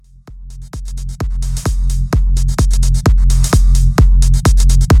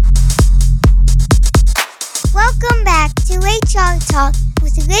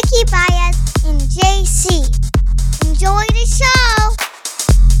Ricky Baez and JC. Enjoy the show.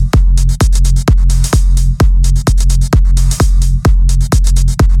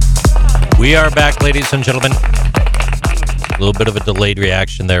 We are back, ladies and gentlemen. A little bit of a delayed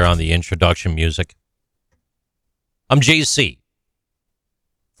reaction there on the introduction music. I'm JC,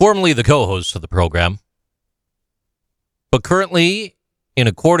 formerly the co-host of the program, but currently, in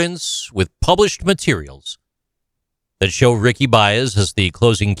accordance with published materials that show Ricky Baez as the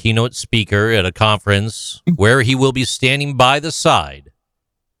closing keynote speaker at a conference where he will be standing by the side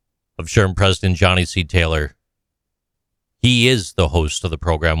of Sherman President Johnny C. Taylor. He is the host of the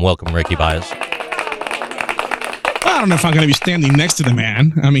program. Welcome, Ricky Baez. I don't know if I'm going to be standing next to the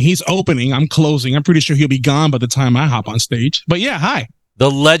man. I mean, he's opening. I'm closing. I'm pretty sure he'll be gone by the time I hop on stage. But yeah, hi. The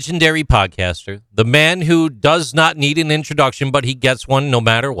legendary podcaster, the man who does not need an introduction, but he gets one no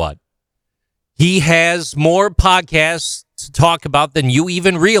matter what. He has more podcasts to talk about than you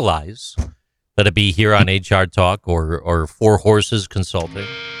even realize. Let it be here on HR Talk or Four Horses Consulting.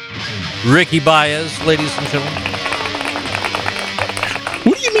 Ricky Baez, ladies and gentlemen.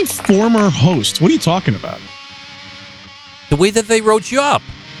 What do you mean former host? What are you talking about? The way that they wrote you up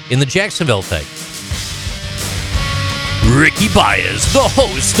in the Jacksonville thing. Ricky Baez, the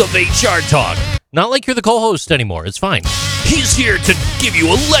host of HR Talk. Not like you're the co-host anymore. It's fine. He's here to give you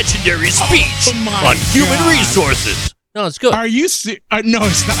a legendary speech on human resources. No, it's good. Are you no,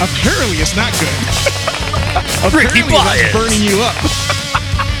 it's not. Apparently, it's not good. Ricky Baez. That's burning you up.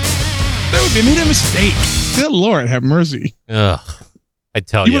 Dude, they made a mistake. Good Lord, have mercy. Ugh. I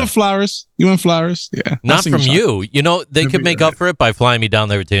tell you. You want flowers? You want flowers? Yeah. Not from you. You know, they could make up for it by flying me down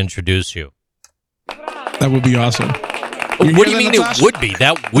there to introduce you. That would be awesome. What do you mean Natasha? It would be?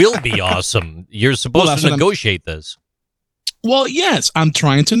 That will be awesome. You're supposed to negotiate this. Well, yes, I'm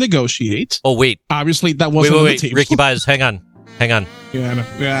trying to negotiate. Oh, wait. Obviously, that wasn't on the table. Ricky Baez, hang on. Hang on. Yeah, I know.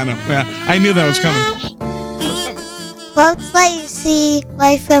 Yeah, I knew that was coming. Quotes let you see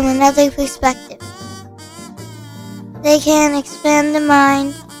life from another perspective. They can expand the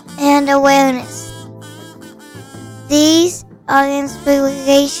mind and awareness. These are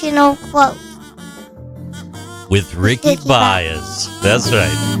inspirational quotes. With Ricky Baez. That's right.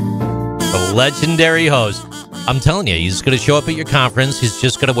 The legendary host. I'm telling you, he's going to show up at your conference. He's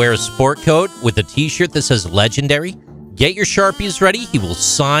just going to wear a sport coat with a t-shirt that says legendary. Get your Sharpies ready. He will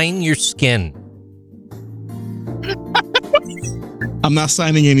sign your skin. I'm not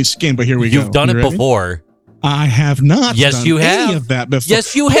signing any skin, but here we go. You've done it before. I have not done any of that before.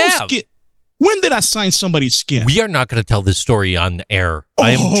 Yes, you have. When did I sign somebody's skin? We are not going to tell this story on air.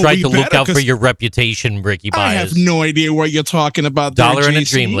 I am trying to look out for your reputation, Ricky Baez. I have no idea what you're talking about. Dollar and a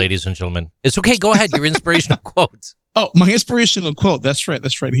dream, ladies and gentlemen. It's okay. Go ahead. Your inspirational quote. Oh, my inspirational quote. That's right.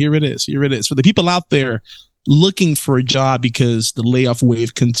 Here it is. For the people out there looking for a job because the layoff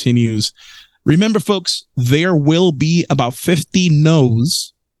wave continues, remember, folks, there will be about 50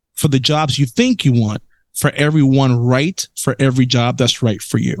 no's for the jobs you think you want, for every one right for every job that's right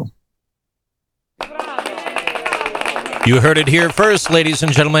for you. You heard it here first, ladies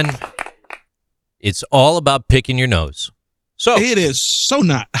and gentlemen. It's all about picking your nose. So it is so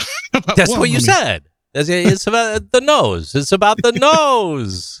not. That's what you said. It's about the nose. It's about the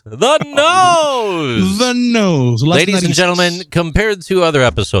nose. The nose. The nose. Ladies and gentlemen, compared to other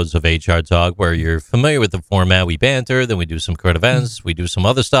episodes of HR Talk where you're familiar with the format, we banter, then we do some current events, we do some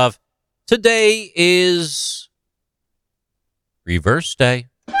other stuff. Today is Reverse Day.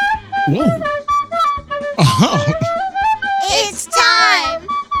 Whoa. Oh. It's time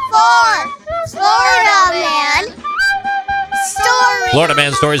for Florida Man Stories. Florida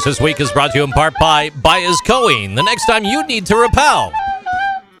Man Stories this week is brought to you in part by Baez Coing. The next time you need to repel.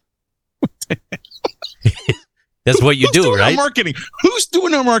 That's what you do, right? Marketing. Who's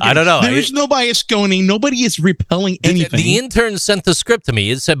doing our marketing? I don't know. There is no Baez Coing. Nobody is repelling anything. The intern sent the script to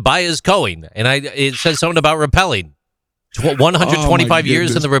me. It said Baez Coing, and it said something about repelling. 125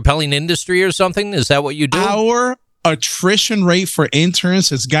 years in the repelling industry or something? Is that what you do? Our attrition rate for interns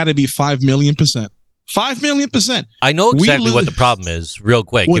has got to be 5 million%. 5 million%. I know exactly what the problem is, real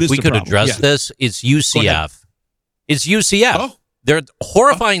quick. If we could address this, it's UCF. It's UCF. Oh. They're a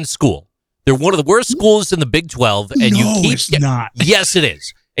horrifying school. They're one of the worst schools in the Big 12. And it's not. Yes, it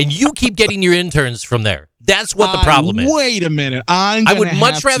is. And you keep getting your interns from there. That's what the problem is. Wait a minute. I would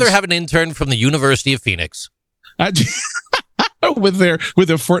much rather have an intern from the University of Phoenix. With their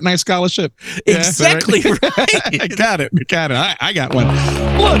Fortnite scholarship. Exactly right. I got it. I got one.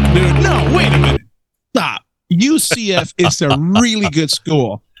 Look, dude, no, wait a minute. Stop. UCF is a really good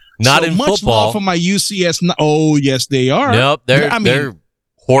school. Not in much football. Love for my UCS. Oh, yes, they are. Nope, they're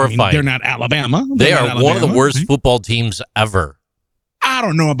horrifying. They're not Alabama. They are one of the worst football teams ever. I I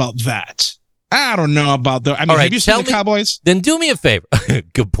don't know about that. I don't know about that. I mean, All right, have you seen tell the me- Cowboys? Then do me a favor.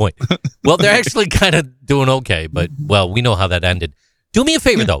 Good point. Well, they're actually kind of doing okay, but, well, we know how that ended. Do me a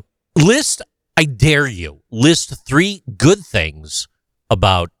favor, though. I dare you, list 3 good things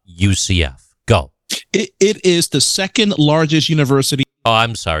about UCF. Go. It is the second largest university. Oh,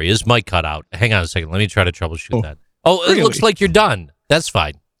 I'm sorry. His mic cut out. Hang on a second. Let me try to troubleshoot that. Oh, it really? looks like you're done. That's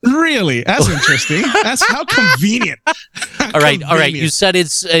fine. Really? That's interesting. That's how convenient. All right. You said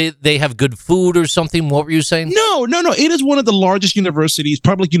it's they have good food or something. What were you saying? No. It is one of the largest universities,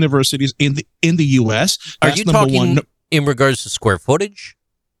 public universities in the U.S. Are That's you number talking one. in regards to square footage?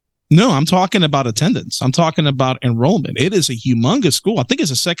 No, I'm talking about attendance. I'm talking about enrollment. It is a humongous school. I think it's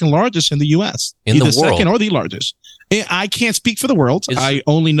the second largest in the U.S. In the Either world. second or the largest. I can't speak for the world. It's- I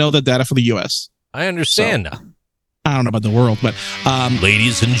only know the data for the U.S. I understand now. I don't know about the world, but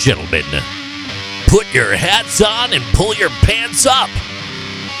Ladies and gentlemen, put your hats on and pull your pants up.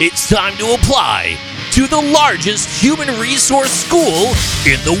 It's time to apply to the largest human resource school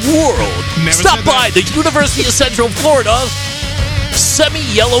in the world. Never Stop said by that. the University of Central Florida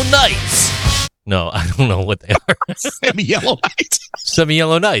Semi-Yellow Knights. No, I don't know what they are. Yellow Knights.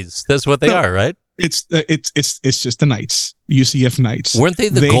 Semi-Yellow Knights. That's what they No. are, right? It's just the Knights, UCF Knights. Weren't they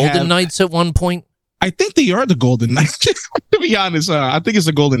the They Golden have- Knights at one point? I think they are the Golden Knights. To be honest, I think it's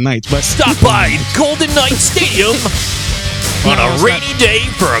the Golden Knights. But Stop by Golden Knight Stadium on No, a it's rainy day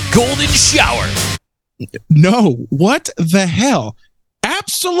for a golden shower. no, what the hell?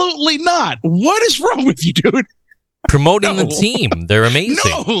 Absolutely not. What is wrong with you, dude? Promoting the No. team. They're amazing.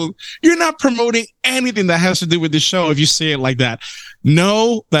 No, you're not promoting anything that has to do with the show if you say it like that.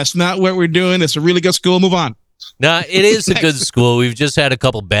 No, that's not what we're doing. It's a really good school. Move on. Now, it is a good school. We've just had a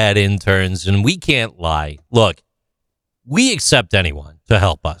couple bad interns, and we can't lie. Look, we accept anyone to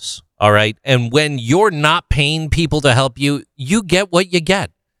help us, all right? And when you're not paying people to help you, you get what you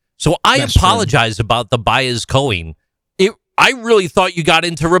get. So I That's true. apologize about the bias going. I really thought you got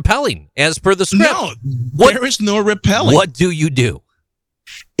into rappelling, as per the script. No, What- there is no repelling. What do you do?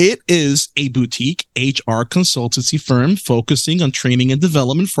 It is a boutique HR consultancy firm focusing on training and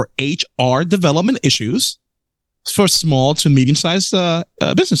development for HR development issues for small to medium-sized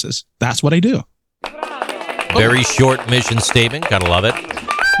businesses. That's what I do. Very short mission statement. Gotta love it.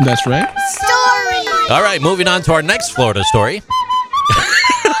 That's right. Story. All right, moving on to our next Florida story.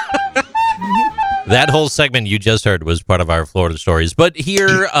 That whole segment you just heard was part of our Florida stories. But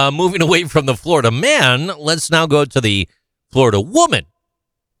here, moving away from the Florida man, let's now go to the Florida woman.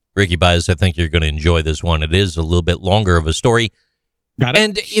 Ricky Bias, I think you're going to enjoy this one. It is a little bit longer of a story. Got it.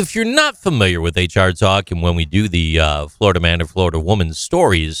 And if you're not familiar with HR Talk and when we do the Florida man or Florida woman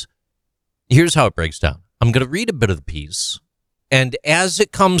stories, here's how it breaks down. I'm going to read a bit of the piece. And as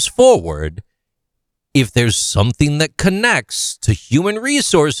it comes forward, if there's something that connects to human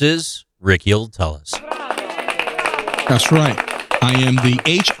resources, Ricky will tell us. That's right. I am the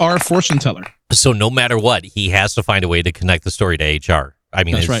HR fortune teller. So no matter what, he has to find a way to connect the story to HR. I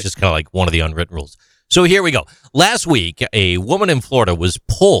mean, That's it's right. just kind of like one of the unwritten rules. So here we go. Last week, a woman in Florida was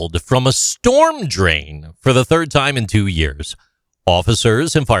pulled from a storm drain for the third time in 2 years.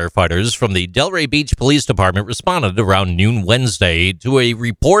 Officers and firefighters from the Delray Beach Police Department responded around noon Wednesday to a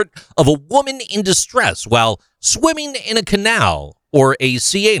report of a woman in distress while swimming in a canal or a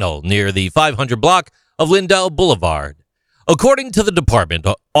cieno near the 500 block of Lindell Boulevard. According to the department,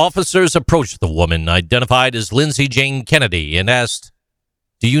 officers approached the woman, identified as Lindsay Jane Kennedy, and asked,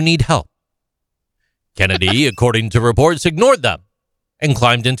 "Do you need help?" Kennedy, according to reports, ignored them and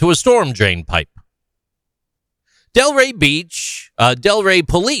climbed into a storm drain pipe. Delray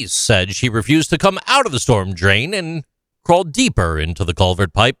police said she refused to come out of the storm drain and crawled deeper into the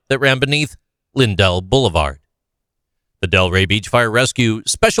culvert pipe that ran beneath Lindell Boulevard. The Delray Beach Fire Rescue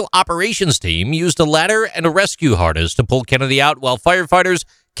Special Operations Team used a ladder and a rescue harness to pull Kennedy out while firefighters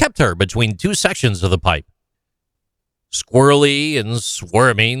kept her between two sections of the pipe. Squirrely and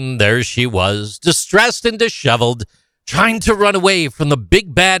squirming, there she was, distressed and disheveled, trying to run away from the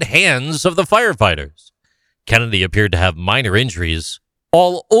big bad hands of the firefighters. Kennedy appeared to have minor injuries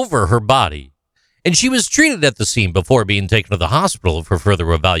all over her body, and she was treated at the scene before being taken to the hospital for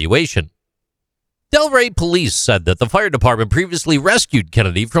further evaluation. Delray police said that the fire department previously rescued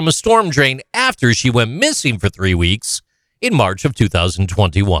Kennedy from a storm drain after she went missing for 3 weeks in March of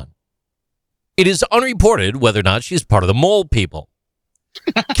 2021. It is unreported whether or not she's part of the mole people.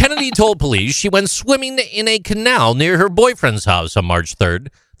 Kennedy told police she went swimming in a canal near her boyfriend's house on March 3rd,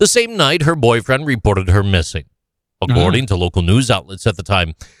 the same night her boyfriend reported her missing. According to local news outlets at the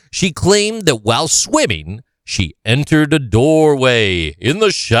time, she claimed that while swimming, she entered a doorway in the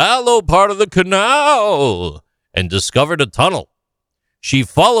shallow part of the canal and discovered a tunnel. She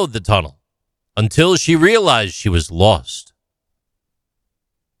followed the tunnel until she realized she was lost.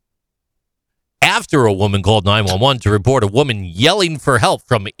 After a woman called 911 to report a woman yelling for help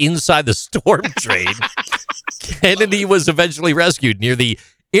from inside the storm drain, Kennedy was eventually rescued near the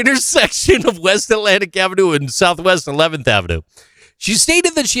intersection of West Atlantic Avenue and Southwest 11th Avenue. She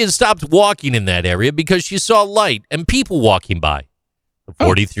stated that she had stopped walking in that area because she saw light and people walking by. The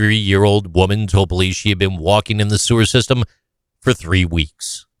 43-year-old woman told police she had been walking in the sewer system for 3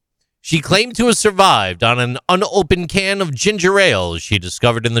 weeks. She claimed to have survived on an unopened can of ginger ale she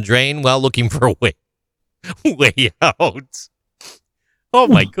discovered in the drain while looking for a way out. Oh,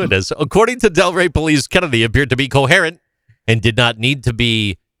 my goodness. According to Delray Police, Kennedy appeared to be coherent and did not need to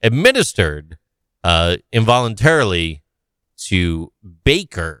be administered involuntarily to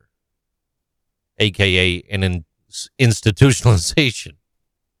Baker, a.k.a. an institutionalization.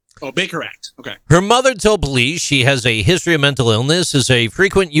 Oh, Baker Act. Okay. Her mother told police she has a history of mental illness, is a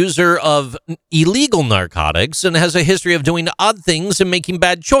frequent user of illegal narcotics, and has a history of doing odd things and making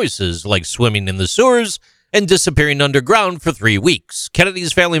bad choices, like swimming in the sewers and disappearing underground for 3 weeks.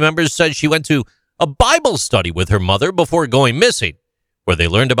 Kennedy's family members said she went to a Bible study with her mother before going missing, where they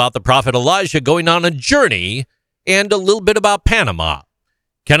learned about the prophet Elijah going on a journey and a little bit about Panama.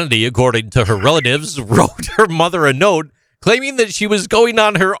 Kennedy, according to her relatives, wrote her mother a note claiming that she was going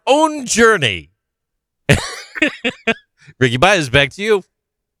on her own journey. Ricky Baez, back to you.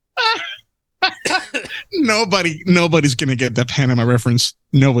 Nobody's going to get that Panama reference.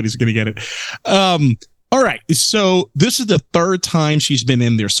 Nobody's going to get it. All right. So this is the third time she's been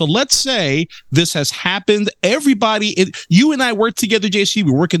in there. So let's say this has happened. You and I work together, JC.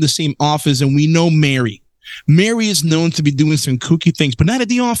 We work in the same office, and we know Mary. Mary is known to be doing some kooky things, but not at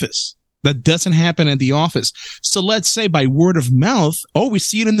the office. That doesn't happen at the office. So let's say by word of mouth, we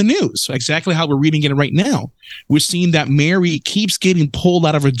see it in the news. Exactly how we're reading it right now. We're seeing that Mary keeps getting pulled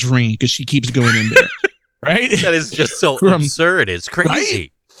out of a drain because she keeps going in there. Right? That is just so absurd. It's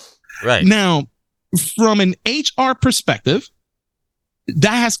crazy. Right. Now, from an HR perspective,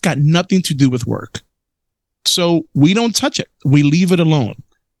 that has got nothing to do with work. So we don't touch it. We leave it alone.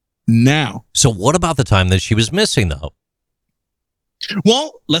 Now. So what about the time that she was missing, though?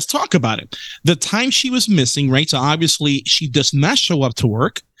 Well, let's talk about it. The time she was missing, right? So obviously she does not show up to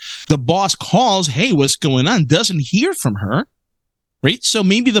work. The boss calls, hey, what's going on? Doesn't hear from her, right? So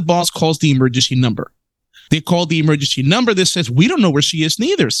maybe the boss calls the emergency number. They call the emergency number that says, we don't know where she is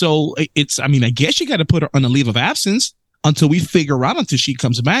neither. So I guess you got to put her on a leave of absence until we figure out until she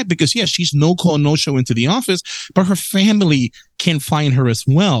comes back, because she's no call, no show into the office, but her family can find her as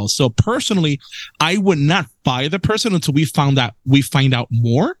well. So personally, I would not fire the person until we find out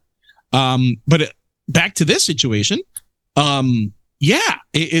more. But back to this situation.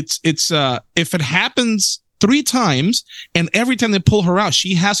 It's if it happens 3 times and every time they pull her out,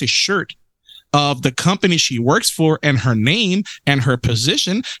 she has a shirt of the company she works for and her name and her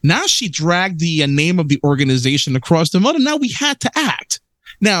position. Now she dragged the name of the organization across the mud, and now we had to act.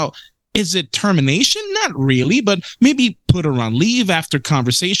 Now, is it termination? Not really, but maybe put her on leave after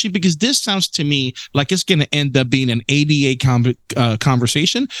conversation, because this sounds to me like it's going to end up being an ADA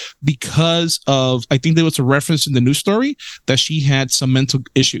conversation because of, I think there was a reference in the news story that she had some mental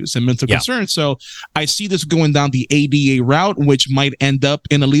issues and mental concerns. So I see this going down the ADA route, which might end up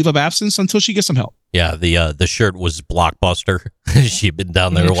in a leave of absence until she gets some help. Yeah, the shirt was Blockbuster. She'd been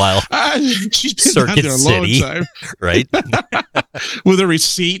down there a while. She's been Circuit down there a City, long time. Right? With a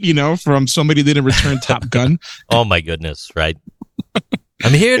receipt, from somebody that didn't return Top Gun. Oh, my goodness, right?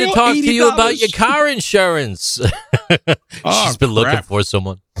 I'm here to talk to you about your car insurance. She's been looking for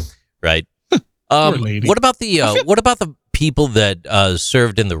someone, right? What about the people that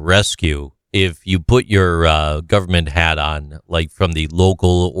served in the rescue? If you put your government hat on, like from the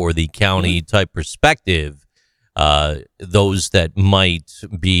local or the county type perspective, those that might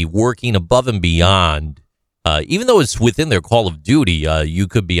be working above and beyond, even though it's within their call of duty, you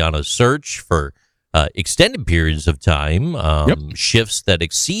could be on a search for extended periods of time, shifts that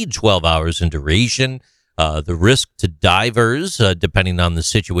exceed 12 hours in duration, the risk to divers, depending on the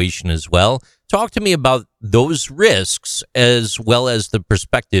situation as well. Talk to me about those risks as well as the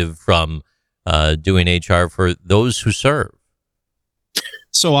perspective from doing HR for those who serve.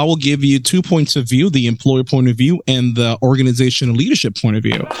 So I will give you 2 points of view, the employer point of view and the organizational leadership point of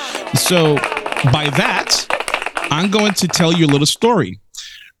view. So by that, I'm going to tell you a little story.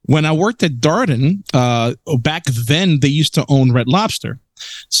 When I worked at Darden, back then they used to own Red Lobster.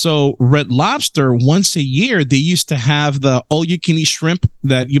 So Red Lobster, once a year, they used to have the all-you-can-eat shrimp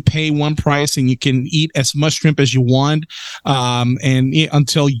that you pay one price and you can eat as much shrimp as you want,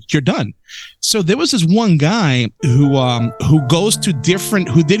 until you're done. So there was this one guy who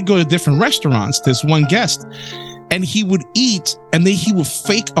did go to different restaurants. This one guest, and he would eat, and then he would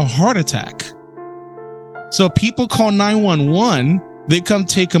fake a heart attack. So people call 911. They come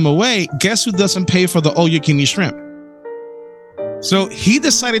take him away. Guess who doesn't pay for the all-you-can-eat shrimp? So he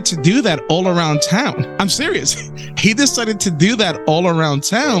decided to do that all around town. I'm serious. He decided to do that all around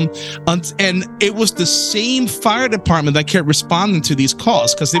town. And it was the same fire department that kept responding to these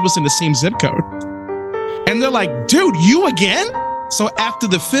calls because it was in the same zip code. And they're like, dude, you again? So after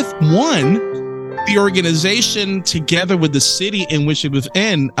the fifth one, the organization, together with the city in which it was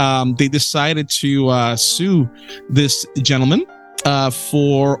in, they decided to sue this gentleman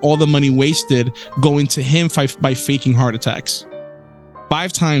for all the money wasted going to him by faking heart attacks.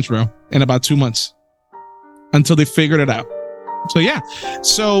 5 times, bro, in about 2 months until they figured it out. So, yeah.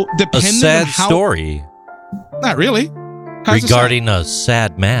 So, depending a sad on how, story. Not really. How's regarding a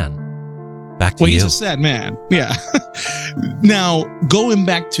sad man. Back to you. He's a sad man. Yeah. Now, going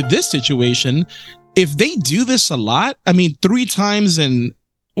back to this situation, if they do this a lot, I mean, 3 times in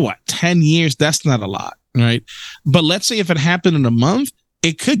 10 years, that's not a lot, right? But let's say if it happened in a month,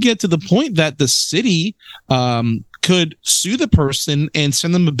 it could get to the point that the city could sue the person and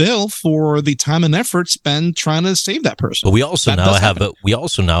send them a bill for the time and effort spent trying to save that person. But we also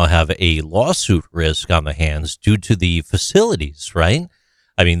now have a lawsuit risk on the hands due to the facilities, right?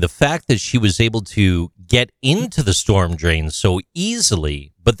 I mean, the fact that she was able to get into the storm drain so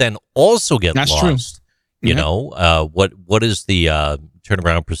easily, but then also get That's lost. True. You know, what is the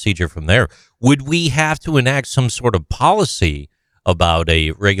turnaround procedure from there? Would we have to enact some sort of policy about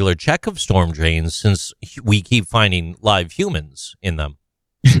a regular check of storm drains since we keep finding live humans in them?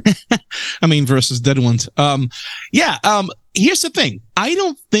 I mean, versus dead ones. Here's the thing. I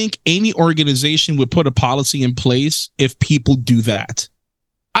don't think any organization would put a policy in place if people do that.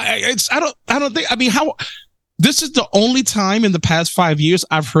 I don't think, I mean, how, this is the only time in the past 5 years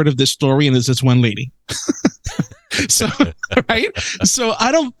I've heard of this story, and it's this one lady. So, right. So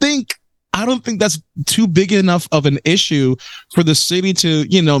I don't think that's too big enough of an issue for the city to,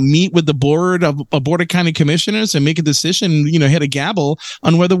 meet with the board of county commissioners and make a decision, hit a gavel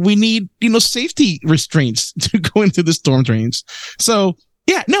on whether we need, safety restraints to go into the storm drains. So,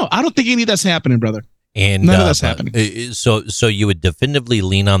 yeah, no, I don't think any of that's happening, brother. And none of that's happening. So you would definitively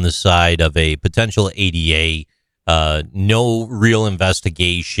lean on the side of a potential ADA, no real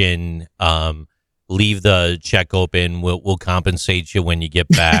investigation, leave the check open. We'll compensate you when you get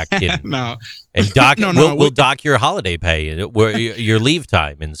back. And, No. And we'll dock your holiday pay, your leave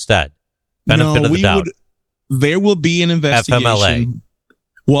time instead. Benefit of the doubt. There will be an investigation. FMLA.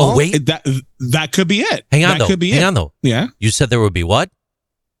 Well, wait. That could be it. Hang on, Hang on. Yeah. You said there would be what?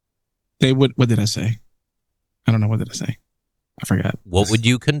 They would. What did I say? I don't know. What did I say? I forgot. What would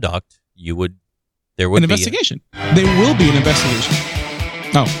you conduct? There would an be investigation. There will be an investigation.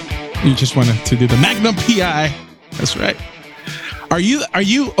 Oh, you just wanted to do the Magnum PI. That's right. Are you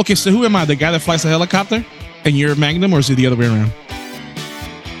okay? So who am I? The guy that flies the helicopter, and you're Magnum, or is it the other way around?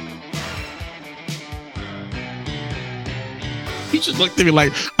 He just looked at me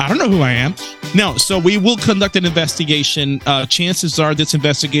like, I don't know who I am. No, so we will conduct an investigation. Chances are this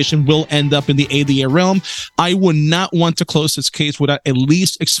investigation will end up in the ADA realm. I would not want to close this case without at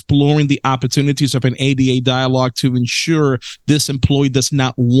least exploring the opportunities of an ADA dialogue to ensure this employee does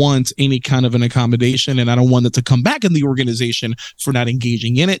not want any kind of an accommodation, and I don't want it to come back in the organization for not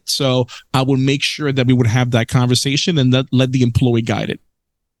engaging in it. So I would make sure that we would have that conversation and let the employee guide it.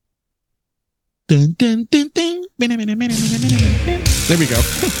 Dun, dun, dun, dun. There we go.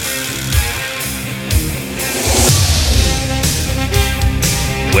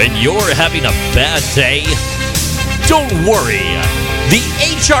 When you're having a bad day, don't worry. The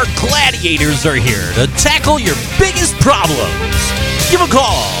HR Gladiators are here to tackle your biggest problems. Give a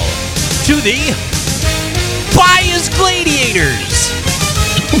call to the Bias Gladiators.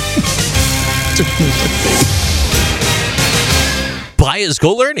 Bias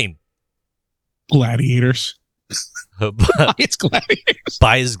Go Learning. Gladiators. It's gladiators.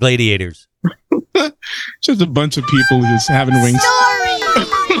 Bias Gladiators. Just a bunch of people just having wings.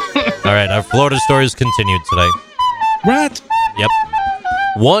 All right, our Florida stories continued today. What? Yep.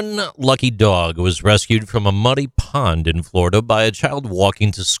 One lucky dog was rescued from a muddy pond in Florida by a child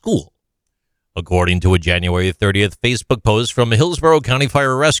walking to school. According to a January 30th Facebook post from Hillsborough County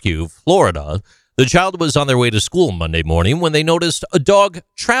Fire Rescue, Florida, the child was on their way to school Monday morning when they noticed a dog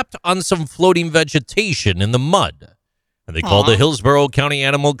trapped on some floating vegetation in the mud. and they called the Hillsborough County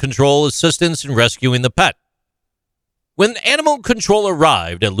Animal Control assistance in rescuing the pet. When animal control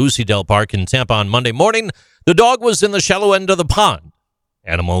arrived at Lucy Dell Park in Tampa on Monday morning, the dog was in the shallow end of the pond.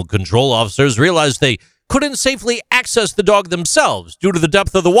 Animal control officers realized they couldn't safely access the dog themselves due to the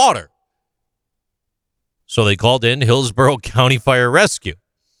depth of the water. So they called in Hillsborough County Fire Rescue.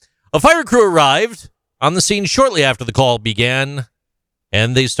 A fire crew arrived on the scene shortly after the call began,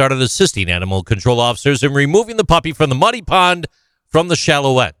 and they started assisting animal control officers in removing the puppy from the muddy pond from the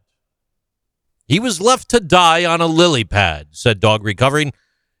shallow end. He was left to die on a lily pad, said dog recovering,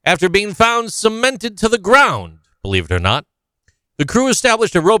 after being found cemented to the ground, believe it or not. The crew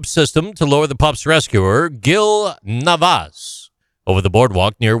established a rope system to lower the pup's rescuer, Gil Navas, over the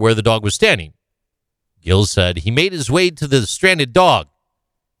boardwalk near where the dog was standing. Gil said he made his way to the stranded dog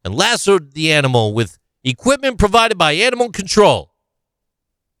and lassoed the animal with equipment provided by Animal Control.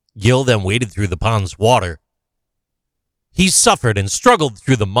 Gil then waded through the pond's water. He suffered and struggled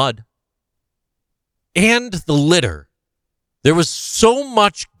through the mud and the litter. There was so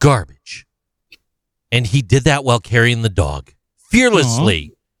much garbage, and he did that while carrying the dog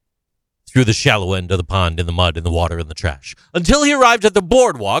fearlessly through the shallow end of the pond, in the mud, in the water, in the trash, until he arrived at the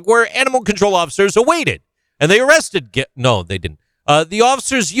boardwalk where animal control officers awaited, and they arrested No, they didn't. The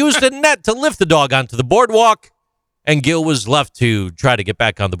officers used a net to lift the dog onto the boardwalk, and Gil was left to try to get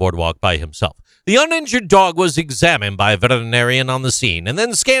back on the boardwalk by himself. The uninjured dog was examined by a veterinarian on the scene and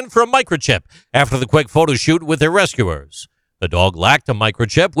then scanned for a microchip after the quick photo shoot with their rescuers. The dog lacked a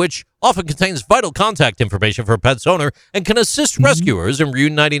microchip, which often contains vital contact information for a pet's owner and can assist rescuers in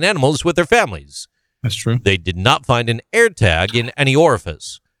reuniting animals with their families. That's true. They did not find an AirTag in any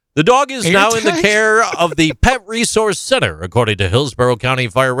orifice. The dog is now in the care of the Pet Resource Center, according to Hillsborough County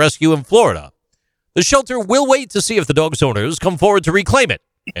Fire Rescue in Florida. The shelter will wait to see if the dog's owners come forward to reclaim it.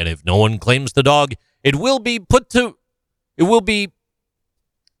 And if no one claims the dog,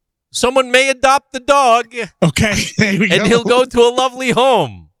 someone may adopt the dog. Okay, there we go. And he'll go to a lovely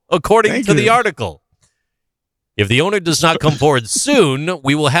home, according to the article. If the owner does not come forward soon,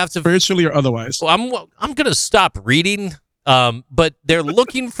 we will have to... Virtually or otherwise. Well, I'm going to stop reading, but they're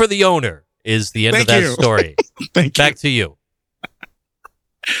looking for the owner is the end of that story. Thank you. Back to you.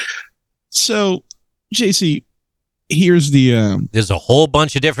 So, JC, here's there's a whole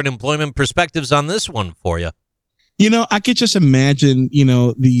bunch of different employment perspectives on this one for you. I could just imagine,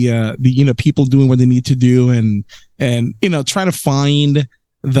 the people doing what they need to do and trying to find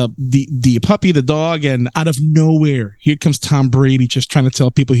the puppy, the dog, and out of nowhere, here comes Tom Brady just trying to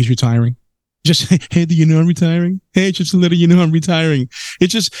tell people he's retiring. Just, hey, do you know I'm retiring? Hey, just letting you know I'm retiring.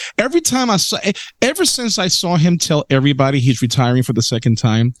 It's just ever since I saw him tell everybody he's retiring for the second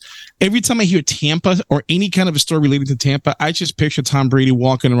time, every time I hear Tampa or any kind of a story related to Tampa, I just picture Tom Brady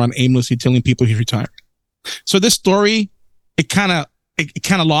walking around aimlessly telling people he's retiring. So this story, it kind of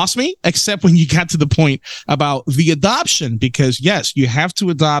lost me, except when you got to the point about the adoption, because yes, you have to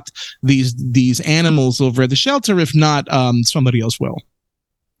adopt these animals over at the shelter. If not, somebody else will.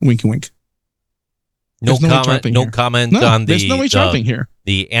 Winky wink. No comment on there's no way jumping here.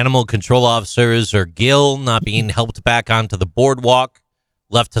 The animal control officers or Gil not being helped back onto the boardwalk,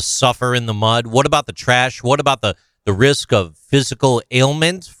 left to suffer in the mud. What about the trash? What about the risk of physical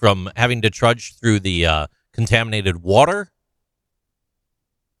ailment from having to trudge through the contaminated water?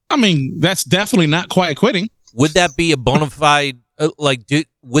 I mean, that's definitely not quiet quitting. Would that be a bona fide,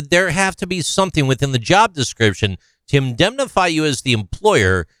 would there have to be something within the job description to indemnify you as the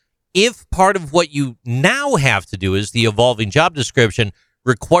employer if part of what you now have to do is the evolving job description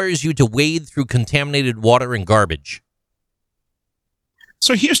requires you to wade through contaminated water and garbage?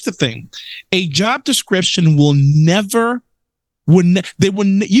 So here's the thing. A job description you will never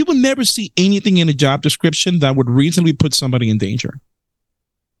see anything in a job description that would reasonably put somebody in danger.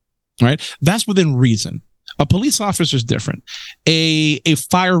 Right? That's within reason. A police officer is different. A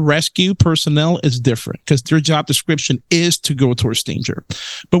fire rescue personnel is different because their job description is to go towards danger.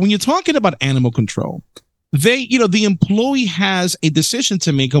 But when you're talking about animal control, the employee has a decision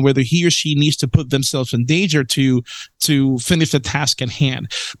to make on whether he or she needs to put themselves in danger to finish the task at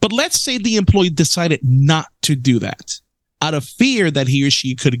hand. But let's say the employee decided not to do that out of fear that he or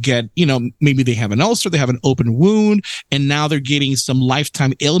she could get, maybe they have an ulcer, they have an open wound, and now they're getting some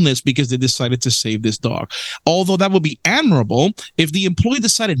lifetime illness because they decided to save this dog. Although that would be admirable, if the employee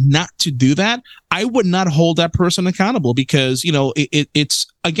decided not to do that, I would not hold that person accountable because, it's,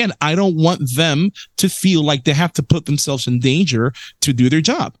 again, I don't want them to feel like they have to put themselves in danger to do their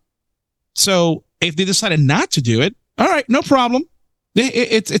job. So if they decided not to do it, all right, no problem.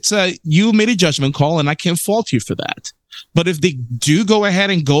 You made a judgment call and I can't fault you for that. But if they do go ahead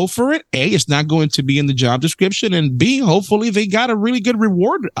and go for it, A, it's not going to be in the job description, and B, hopefully they got a really good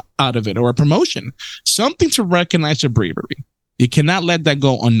reward out of it or a promotion, something to recognize their bravery. You cannot let that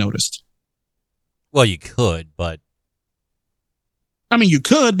go unnoticed. Well, you could, but I mean, you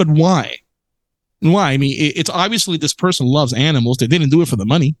could, but why? Why? I mean, it's obviously this person loves animals. They didn't do it for the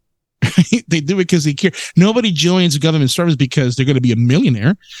money. They do it because they care. Nobody joins government service because they're going to be a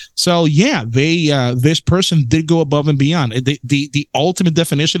millionaire. So yeah, this person did go above and beyond. The ultimate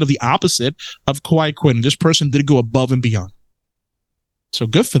definition of the opposite of quiet quitting. This person did go above and beyond. So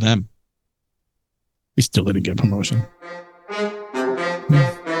good for them. He still didn't get a promotion.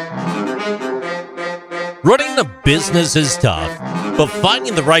 running a business is tough, but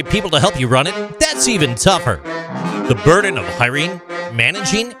finding the right people to help you run it, that's even tougher. The burden of hiring,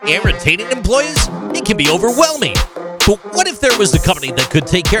 managing, and retaining employees, it can be overwhelming. But what if there was a company that could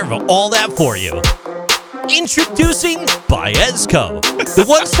take care of all that for you? Introducing Biezco, the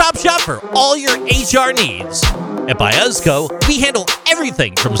one-stop shop for all your HR needs. At Biezco, we handle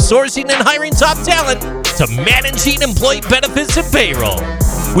everything from sourcing and hiring top talent to managing employee benefits and payroll.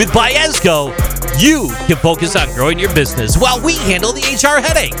 With Biezco, you can focus on growing your business while we handle the HR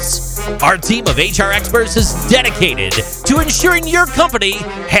headaches. Our team of HR experts is dedicated to ensuring your company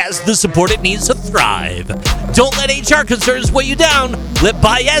has the support it needs to thrive. Don't let HR concerns weigh you down. Let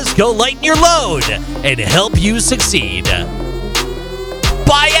Biezco lighten your load and help you succeed.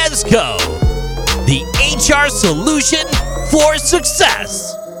 Biezco, the HR solution for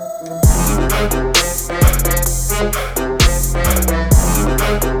success.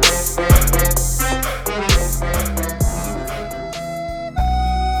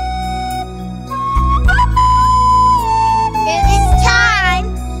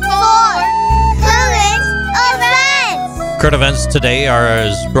 Current events today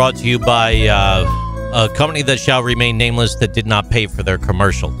is brought to you by a company that shall remain nameless that did not pay for their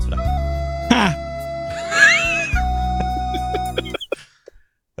commercial today.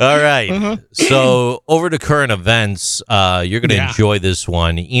 All right. So over to current events, you're going to enjoy this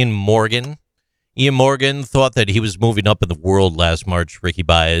one. Ian Morgan thought that he was moving up in the world last March. Ricky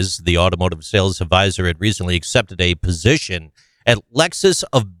Baez, the automotive sales advisor, had recently accepted a position at Lexus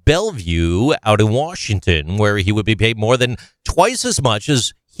of Bellevue out in Washington, where he would be paid more than twice as much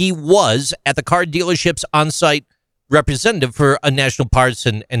as he was at the car dealership's on-site representative for a national parts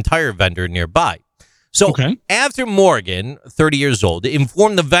and tire vendor nearby. So after Morgan, 30 years old,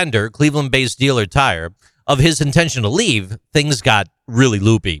 informed the vendor, Cleveland-based Dealer Tire, of his intention to leave, things got really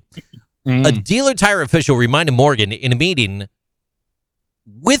loopy. A Dealer Tire official reminded Morgan in a meeting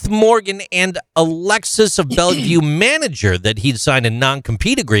with Morgan and a Lexus of Bellevue manager that he'd signed a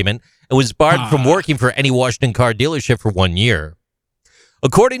non-compete agreement and was barred from working for any Washington car dealership for 1 year.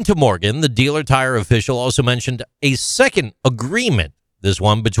 According to Morgan, the Dealer Tire official also mentioned a second agreement, this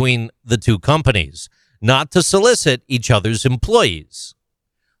one between the two companies, not to solicit each other's employees.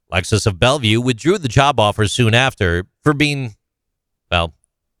 Lexus of Bellevue withdrew the job offer soon after for being, well,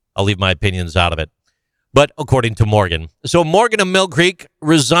 I'll leave my opinions out of it. But according to Morgan. So Morgan of Mill Creek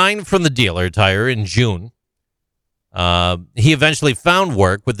resigned from the Dealer Tire in June. He eventually found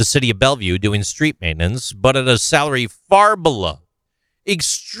work with the city of Bellevue doing street maintenance, but at a salary far below,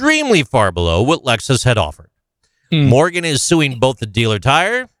 extremely far below what Lexus had offered. Morgan is suing both the Dealer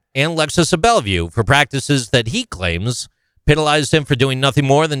Tire and Lexus of Bellevue for practices that he claims penalized him for doing nothing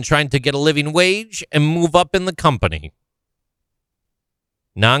more than trying to get a living wage and move up in the company.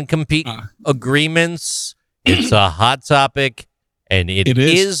 Non-compete agreements, it's a hot topic, and it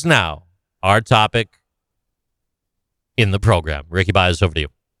is now our topic in the program. Ricky Baez, over to you.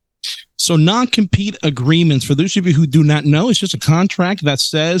 So non-compete agreements, for those of you who do not know, it's just a contract that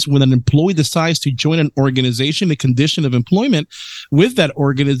says when an employee decides to join an organization, the condition of employment with that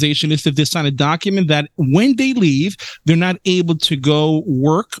organization is that they sign a document that when they leave, they're not able to go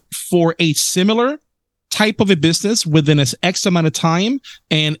work for a similar type of a business within an X amount of time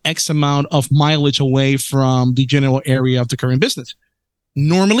and X amount of mileage away from the general area of the current business.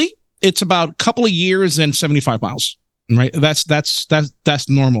 Normally, it's about a couple of years and 75 miles. Right. That's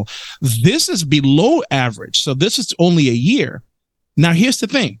normal. This is below average. So this is only a year. Now, here's the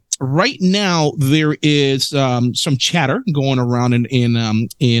thing. Right now, there is some chatter going around in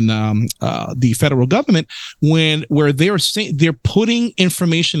the federal government where they're putting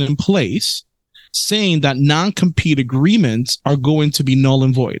information in place saying that non-compete agreements are going to be null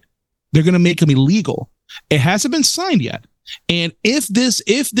and void. They're going to make them illegal. It hasn't been signed yet. And if this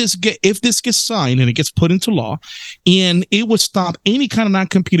gets signed and it gets put into law, and it would stop any kind of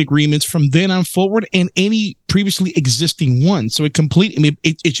non-compete agreements from then on forward and any previously existing ones. So it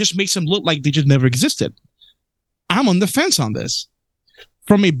just makes them look like they just never existed. I'm on the fence on this.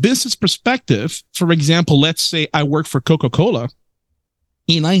 From a business perspective, for example, let's say I work for Coca-Cola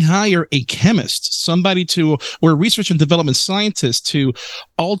and I hire a chemist, or a research and development scientist to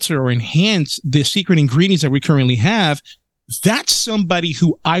alter or enhance the secret ingredients that we currently have. That's somebody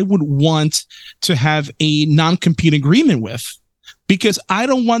who I would want to have a non-compete agreement with, because I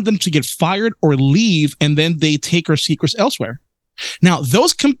don't want them to get fired or leave and then they take our secrets elsewhere. Now,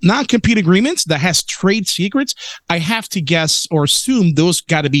 those non-compete agreements that has trade secrets, I have to guess or assume those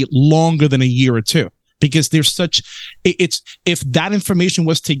got to be longer than a year or two, because there's if that information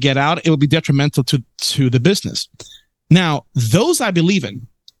was to get out, it would be detrimental to the business. Now, those I believe in.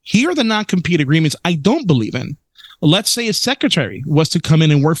 Here are the non-compete agreements I don't believe in. Let's say a secretary was to come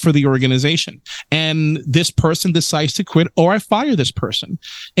in and work for the organization and this person decides to quit, or I fire this person.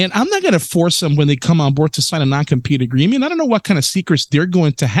 And I'm not going to force them when they come on board to sign a non-compete agreement. I don't know what kind of secrets they're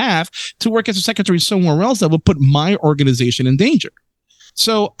going to have to work as a secretary somewhere else that will put my organization in danger.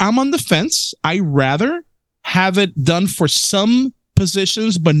 So I'm on the fence. I rather have it done for some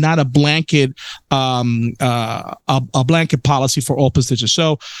positions, but not a blanket a blanket policy for all positions.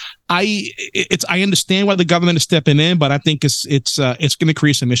 So I understand why the government is stepping in, but I think it's going to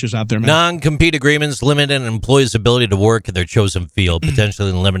create some issues out there, man. Non-compete agreements limit an employee's ability to work in their chosen field,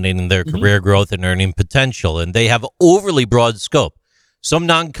 potentially eliminating their career growth and earning potential, and they have overly broad scope. Some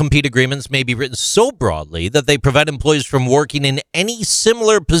non-compete agreements may be written so broadly that they prevent employees from working in any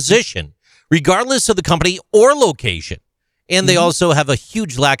similar position, regardless of the company or location. And they also have a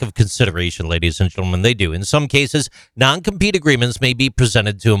huge lack of consideration, ladies and gentlemen. They do. In some cases, non-compete agreements may be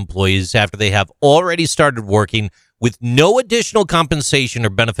presented to employees after they have already started working with no additional compensation or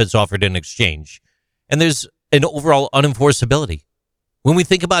benefits offered in exchange. And there's an overall unenforceability. When we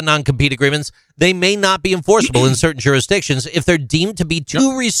think about non-compete agreements, they may not be enforceable in certain jurisdictions if they're deemed to be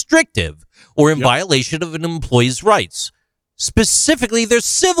too restrictive or in violation of an employee's rights, specifically their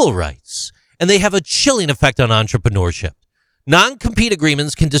civil rights. And they have a chilling effect on entrepreneurship. Non-compete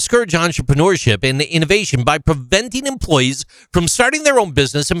agreements can discourage entrepreneurship and innovation by preventing employees from starting their own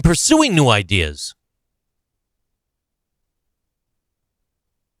business and pursuing new ideas.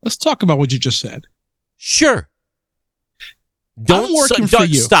 Let's talk about what you just said. Sure. Don't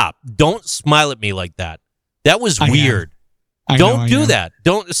stop. Don't smile at me like that. That was weird. Don't do that.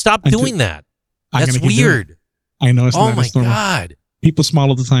 Don't stop doing that. That's weird. I know. It's oh my God. People smile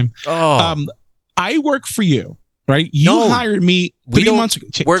all the time. Oh. I work for you. Right? You hired me 3 months ago.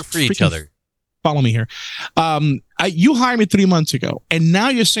 Work for each other. Follow me here. You hired me 3 months ago, and now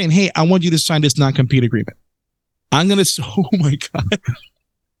you're saying, hey, I want you to sign this non-compete agreement. I'm going to, oh my God.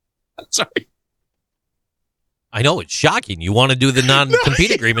 Sorry. I know, it's shocking. You want to do the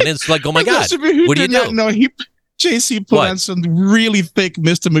non-compete agreement. It's like, oh my God. What do you do? No, JC put on some really thick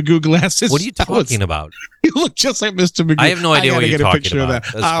Mr. Magoo glasses. What are you talking about? You look just like Mr. Magoo. I have no idea what you're talking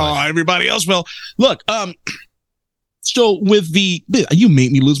about. Everybody else will. Look, so with you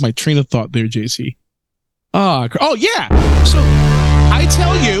made me lose my train of thought there, JC. Oh yeah. So I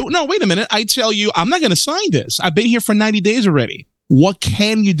tell you, no, wait a minute. I tell you, I'm not going to sign this. I've been here for 90 days already. What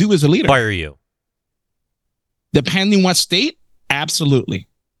can you do as a leader? Fire you. Depending what state, absolutely.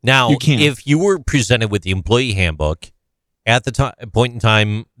 Now, if you were presented with the employee handbook at the point in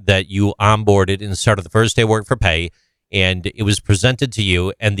time that you onboarded and started the first day of work for pay, and it was presented to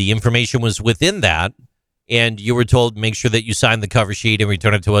you, and the information was within that, and you were told, make sure that you sign the cover sheet and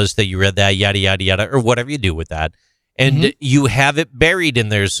return it to us, that you read that, yada, yada, yada, or whatever you do with that. And you have it buried in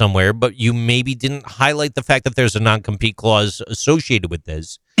there somewhere, but you maybe didn't highlight the fact that there's a non-compete clause associated with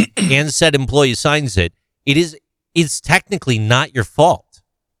this, and said employee signs it. It's technically not your fault.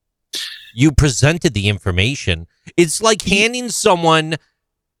 You presented the information. It's like handing someone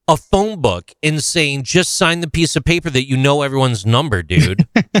a phone book and saying, just sign the piece of paper that you know everyone's number, dude.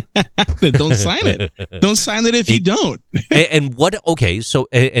 Don't sign it. Don't sign it if you don't. And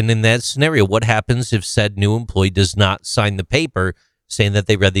in that scenario, what happens if said new employee does not sign the paper saying that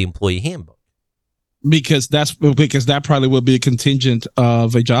they read the employee handbook? Because that probably will be a contingent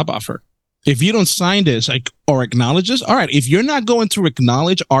of a job offer. If you don't sign this or acknowledge this, all right. If you're not going to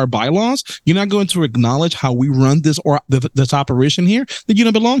acknowledge our bylaws, you're not going to acknowledge how we run this this operation here, then you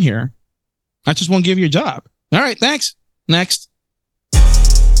don't belong here. I just won't give you a job. All right, thanks. Next.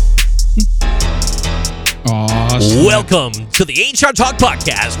 Awesome. Welcome to the HR Talk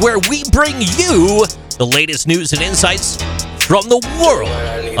Podcast, where we bring you the latest news and insights from the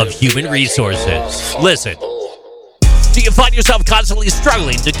world of human resources. Listen. Do you find yourself constantly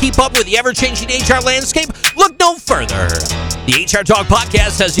struggling to keep up with the ever-changing HR landscape? Look no further. The HR Talk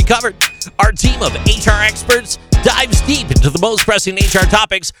Podcast has you covered. Our team of HR experts dives deep into the most pressing HR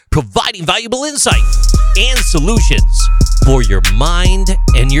topics, providing valuable insight and solutions for your mind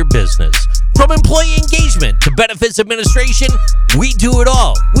and your business. From employee engagement to benefits administration, we do it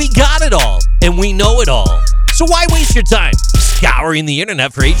all. We got it all, and we know it all. So why waste your time scouring the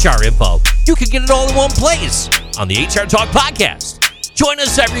internet for HR info? You can get it all in one place on the HR Talk podcast. Join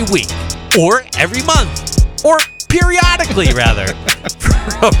us every week or every month or periodically, rather,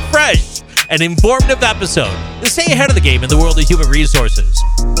 for a fresh and informative episode to stay ahead of the game in the world of human resources.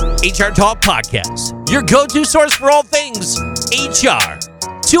 HR Talk Podcast, your go-to source for all things HR.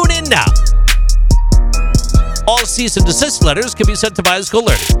 Tune in now. All cease and desist letters can be sent to Bioschool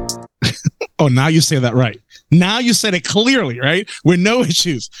Learning. Oh, now you say that right. Now you said it clearly, right? With no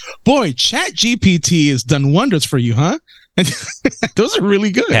issues. Boy, ChatGPT has done wonders for you, huh? And those are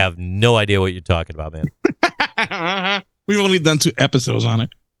really good. I have no idea what you're talking about, man. We've only done 2 episodes on it.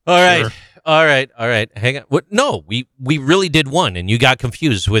 All right. Sure. All right. Hang on. What? No, we really did one, and you got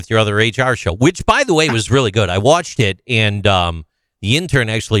confused with your other HR show, which, by the way, was really good. I watched it, and the intern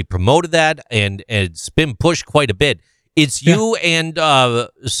actually promoted that, and it's been pushed quite a bit. It's you and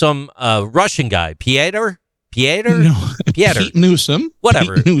some Russian guy, Pieter? No, Pieter. Pete Newsom.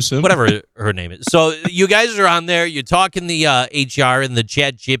 Whatever. Pete Newsom. Whatever her name is. So you guys are on there. You're talking the HR and the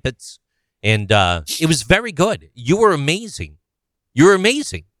chat gibbets, and it was very good. You were amazing. You were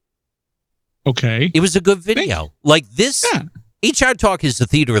amazing. Okay. It was a good video. Like this, Yeah. HR Talk is the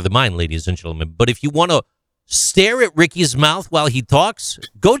theater of the mind, ladies and gentlemen. But if you want to stare at Ricky's mouth while he talks,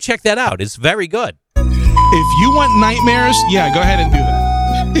 go check that out. It's very good. If you want nightmares, yeah, go ahead and do that.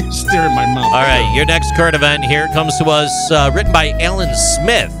 Stare at my mouth. All right, your next current event here comes to us written by Alan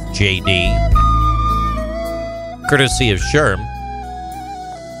Smith, JD, courtesy of SHRM.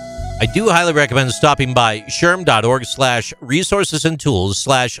 I do highly recommend stopping by shrm.org/resources and tools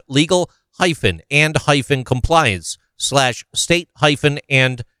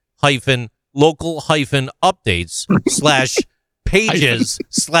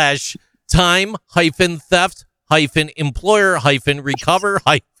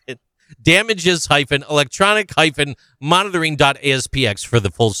for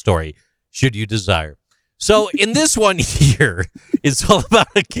the full story, should you desire. So in this one here, it's all about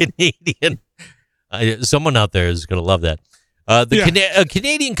a Canadian. Someone out there is going to love that. A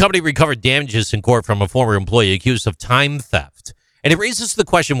Canadian company recovered damages in court from a former employee accused of time theft. And it raises the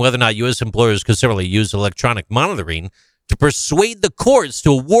question whether or not U.S. employers could similarly use electronic monitoring to persuade the courts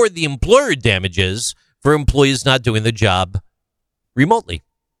to award the employer damages for employees not doing the job remotely.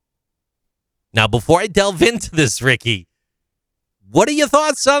 Now, before I delve into this, Ricky, what are your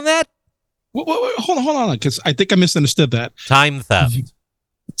thoughts on that? Wait, hold on, because I think I misunderstood that. Time theft.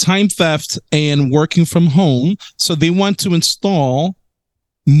 Time theft and working from home. So they want to install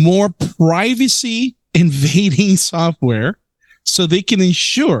more privacy invading software so they can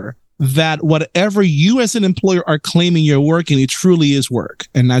ensure that whatever you as an employer are claiming you're working, it truly is work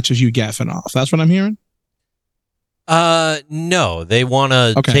and not just you gaffing off. That's what I'm hearing? No, they want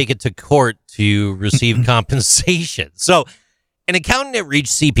to take it to court to receive compensation. So an accountant at Reach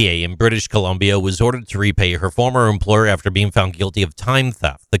CPA in British Columbia was ordered to repay her former employer after being found guilty of time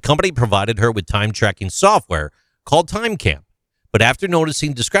theft. The company provided her with time tracking software called TimeCamp. But after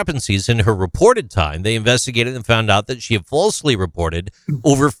noticing discrepancies in her reported time, they investigated and found out that she had falsely reported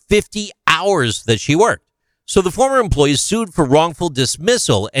over 50 hours that she worked. So the former employee sued for wrongful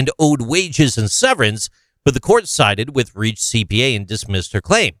dismissal and owed wages and severance, but the court sided with Reach CPA and dismissed her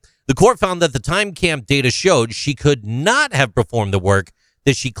claim. The court found that the TimeCamp data showed she could not have performed the work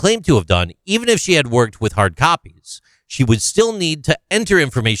that she claimed to have done, even if she had worked with hard copies. She would still need to enter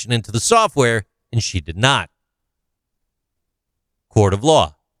information into the software, and she did not. Court of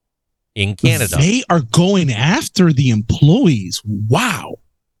law in Canada. They are going after the employees. Wow.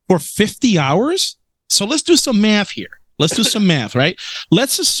 For 50 hours? So let's do some math here. Let's do some math, right?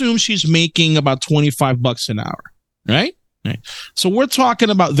 Let's assume she's making about $25 an hour, right? Right. So we're talking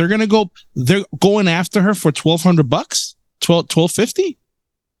about they're going after her for $1,200, $1,250.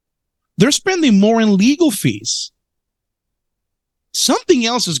 They're spending more in legal fees. Something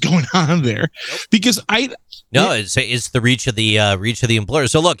else is going on there because it's the reach of the employer.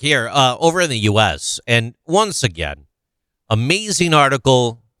 So look here, over in the U.S. and once again, amazing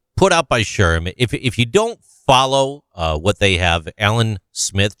article put out by SHRM. If you don't follow what they have, Alan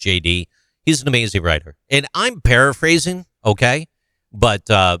Smith, JD, he's an amazing writer, and I'm paraphrasing. Okay, but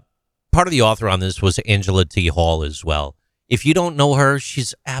part of the author on this was Angela T. Hall as well. If you don't know her,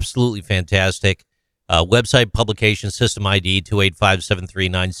 she's absolutely fantastic. Website publication system ID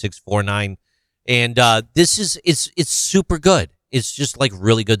 285739649, and this is it's super good. It's just like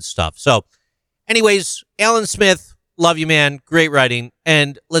really good stuff. So Anyways, Alan Smith, love you, man. Great writing.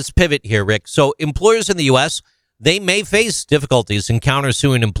 And let's pivot here, Rick. So employers in the U.S., they may face difficulties in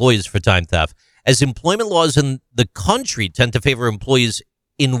countersuing employees for time theft, as employment laws in the country tend to favor employees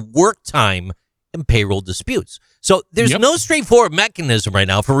in work time and payroll disputes. So there's no straightforward mechanism right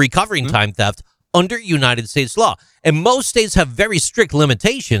now for recovering time theft under United States law. And most states have very strict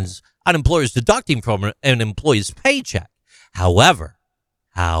limitations on employers deducting from an employee's paycheck. However,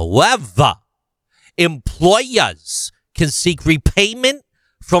 employers can seek repayment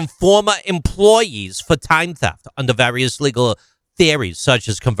from former employees for time theft under various legal theories, such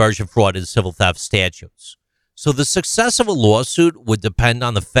as conversion fraud and civil theft statutes. So the success of a lawsuit would depend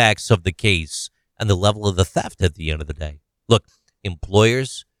on the facts of the case and the level of the theft at the end of the day. Look,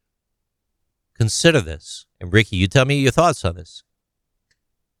 employers, consider this. And Ricky, you tell me your thoughts on this.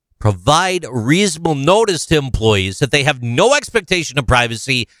 Provide reasonable notice to employees that they have no expectation of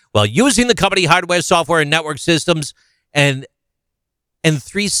privacy while using the company hardware, software, and network systems. And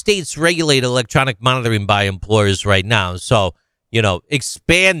 3 states regulate electronic monitoring by employers right now. So,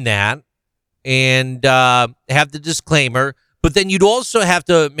 expand that and have the disclaimer. But then you'd also have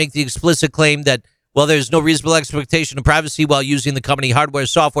to make the explicit claim that, well, there's no reasonable expectation of privacy while using the company hardware,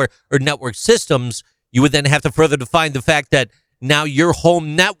 software, or network systems. You would then have to further define the fact that now your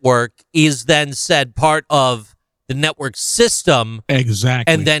home network is then said part of the network system.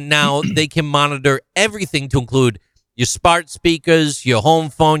 Exactly. And then now they can monitor everything to include your smart speakers, your home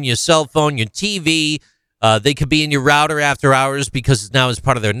phone, your cell phone, your TV. They could be in your router after hours because now it's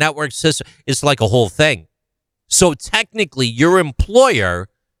part of their network system. It's like a whole thing. So technically, your employer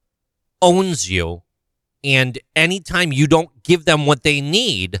owns you, and anytime you don't give them what they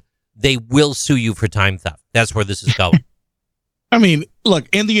need, they will sue you for time theft. That's where this is going. I mean, look,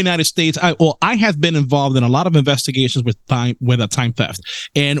 in the United States, I have been involved in a lot of investigations with time theft.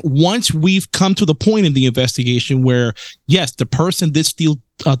 And once we've come to the point in the investigation where, yes, the person did steal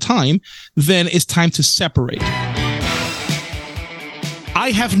time, then it's time to separate.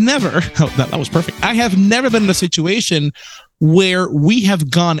 I have never, that was perfect. I have never been in a situation where we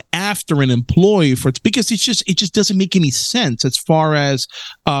have gone after an employee because it just doesn't make any sense as far as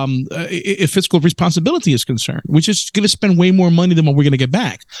if fiscal responsibility is concerned. We're just going to spend way more money than what we're going to get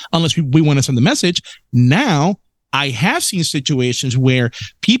back unless we want to send the message. Now, I have seen situations where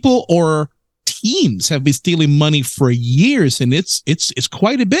people or teams have been stealing money for years, and it's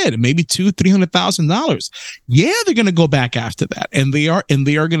quite a bit, maybe $200,000-$300,000. Yeah, they're going to go back after that, and they are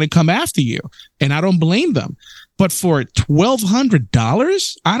going to come after you, and I don't blame them. But for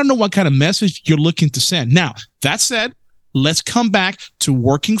 $1,200, I don't know what kind of message you're looking to send. Now, that said, let's come back to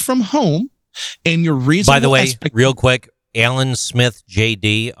working from home and your reasonable. By the way, real quick, Alan Smith,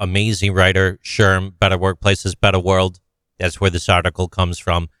 JD, amazing writer, SHRM, Better Workplaces, Better World. That's where this article comes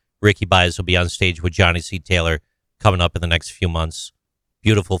from. Ricky Baez will be on stage with Johnny C. Taylor coming up in the next few months.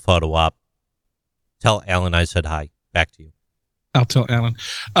 Beautiful photo op. Tell Alan I said hi. Back to you. I'll tell Alan.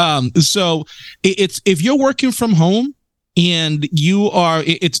 So it's if you're working from home and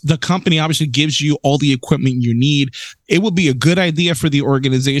it's the company obviously gives you all the equipment you need, it would be a good idea for the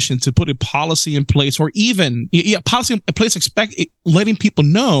organization to put a policy in place, or even policy in place, letting people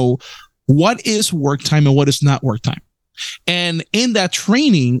know what is work time and what is not work time. And in that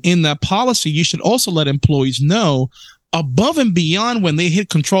training, in that policy, you should also let employees know above and beyond when they hit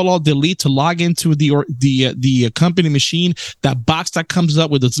Control-Alt-Delete to log into the company machine, that box that comes up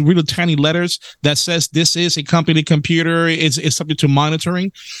with those really tiny letters that says this is a company computer, is subject to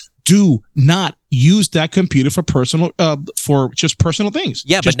monitoring. Do not use that computer for just personal things.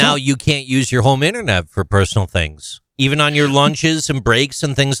 Yeah, but now you can't use your home internet for personal things, even on your lunches and breaks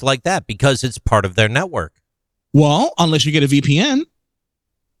and things like that, because it's part of their network. Well, unless you get a VPN.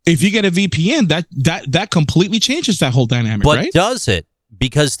 If you get a VPN, that completely changes that whole dynamic, but right? But does it?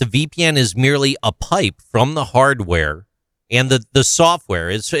 Because the VPN is merely a pipe from the hardware and the software.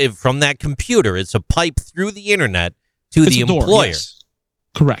 It's from that computer. It's a pipe through the internet to the employer. Yes.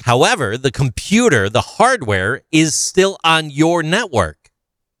 Correct. However, the computer, the hardware, is still on your network.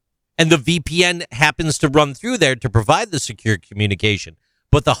 And the VPN happens to run through there to provide the secure communication.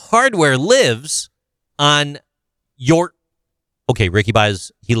 But the hardware lives on your... Okay, Ricky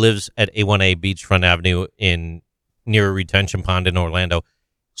Baez, he lives at A1A Beachfront Avenue near a retention pond in Orlando.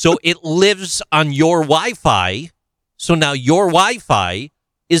 So it lives on your Wi-Fi. So now your Wi-Fi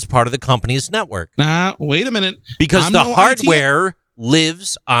is part of the company's network. Wait a minute. Because the hardware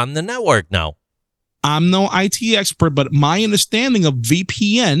lives on the network now. I'm no IT expert, but my understanding of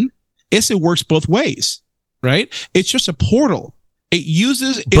VPN is it works both ways, right? It's just a portal.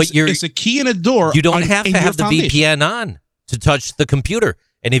 It's a key in a door. You don't have to have the VPN on to touch the computer.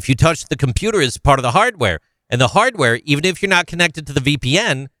 And if you touch the computer, it's part of the hardware. And the hardware, even if you're not connected to the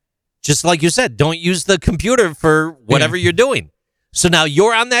VPN, just like you said, don't use the computer for whatever you're doing. So now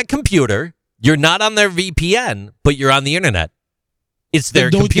you're on that computer. You're not on their VPN, but you're on the internet. It's their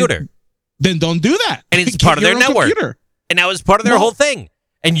computer. Then don't do that. And it's part of their network. Computer. And now it's part of their whole thing.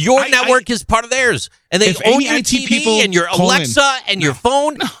 And your network is part of theirs. And they own your TV and your Alexa and your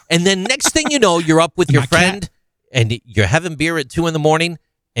phone. No. And then next thing you know, you're up with your friend and you're having beer at 2 a.m.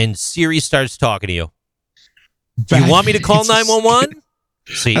 and Siri starts talking to you. Do you want me to call 911?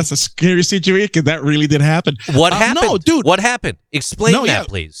 See, that's a scary situation because that really did happen. What happened? No, dude. What happened? Explain that,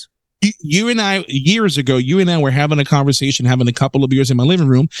 please. You and I, years ago, were having a conversation, having a couple of beers in my living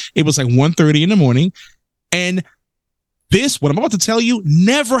room. It was like 1:30 in the morning. And this, what I'm about to tell you,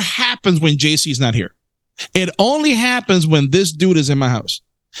 never happens when JC's not here. It only happens when this dude is in my house.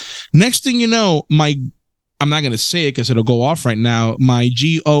 Next thing you know, I'm not going to say it because it'll go off right now. My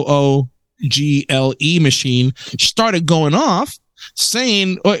GOOGLE machine started going off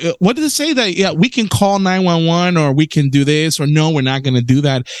saying, what did it say? That, we can call 911 or we can do this, or no, we're not going to do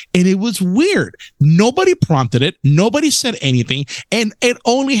that. And it was weird. Nobody prompted it. Nobody said anything. And it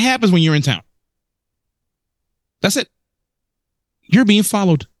only happens when you're in town. That's it. You're being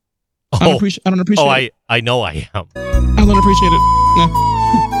followed. I don't appreciate it. I know I am. I don't appreciate it. No.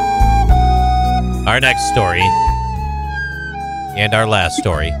 Our next story and our last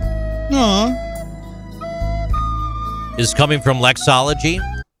story is coming from Lexology.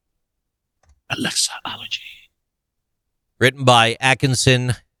 Lexology. Written by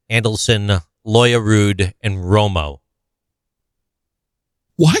Atkinson, Andelson, Loya-Rude, and Romo.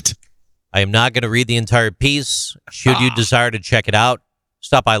 What? I am not going to read the entire piece. Should you desire to check it out,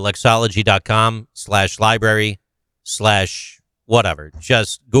 stop by lexology.com/library/whatever.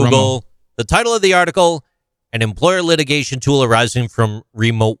 Just Google the title of the article, an employer litigation tool arising from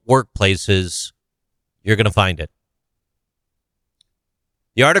remote workplaces. You're going to find it.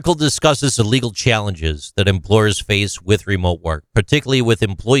 The article discusses the legal challenges that employers face with remote work, particularly with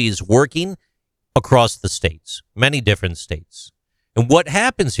employees working across the states, many different states. And what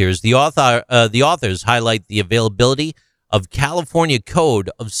happens here is the authors highlight the availability of California Code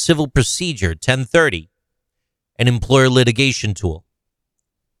of Civil Procedure 1030, an employer litigation tool.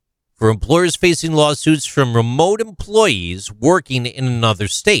 For employers facing lawsuits from remote employees working in another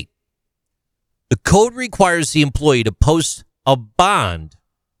state, the code requires the employee to post a bond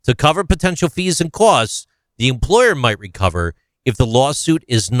to cover potential fees and costs the employer might recover if the lawsuit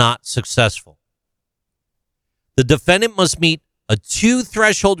is not successful. The defendant must meet a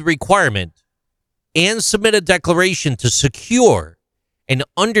 2-threshold requirement and submit a declaration to secure an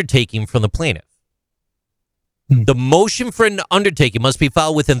undertaking from the plaintiff. The motion for an undertaking must be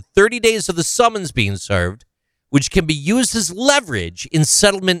filed within 30 days of the summons being served, which can be used as leverage in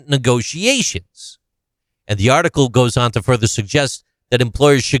settlement negotiations. And the article goes on to further suggest that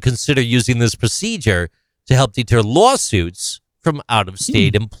employers should consider using this procedure to help deter lawsuits from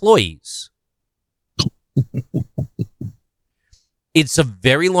out-of-state employees. It's a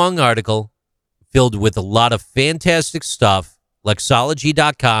very long article filled with a lot of fantastic stuff.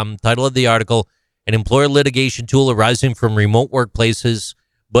 Lexology.com, title of the article, an employer litigation tool arising from remote workplaces.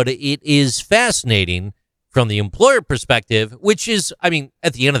 But it is fascinating from the employer perspective, which is, at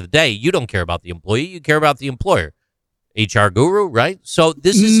the end of the day, you don't care about the employee, you care about the employer. HR guru, right? So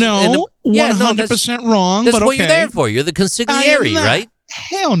this is 100% wrong. That's but what you're there for. You're the consigliere, right?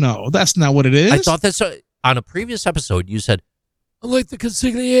 Hell no, that's not what it is. I thought that's on a previous episode. You said, "I like the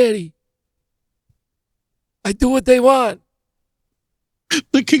consigliere. I do what they want."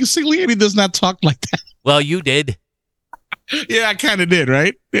 The consigliere does not talk like that. Well, you did. Yeah, I kind of did,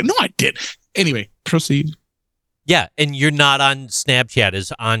 right? No, I did. Anyway, proceed. Yeah, and you're not on Snapchat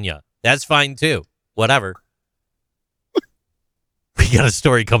as Anya. That's fine too. Whatever. We got a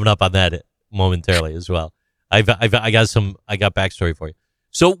story coming up on that momentarily as well. I got backstory for you.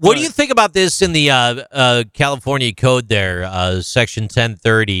 So what do you think about this in the California code there, section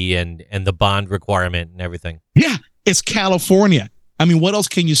 1030 and the bond requirement and everything? Yeah, it's California. What else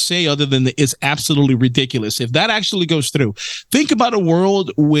can you say other than it's absolutely ridiculous? If that actually goes through, think about a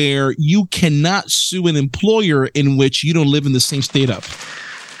world where you cannot sue an employer in which you don't live in the same state of.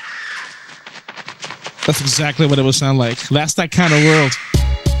 That's exactly what it would sound like. That's that kind of world.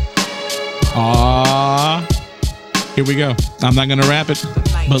 Here we go. I'm not going to wrap it,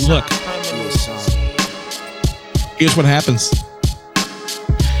 but look. Here's what happens.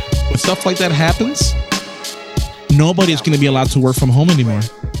 When stuff like that happens, nobody is going to be allowed to work from home anymore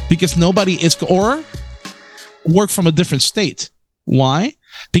because nobody is, or work from a different state. Why?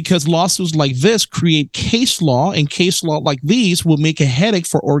 because lawsuits like this create case law, and case law like these will make a headache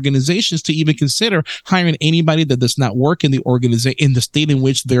for organizations to even consider hiring anybody that does not work in the organization, in the state in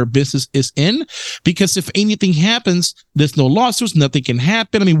which their business is in. Because if anything happens, there's no lawsuits, nothing can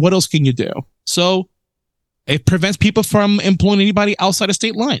happen. I mean, what else can you do? So it prevents people from employing anybody outside of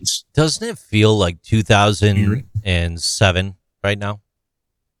state lines. Doesn't it feel like 2007 right now?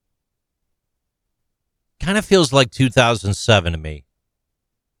 Kind of feels like 2007 to me.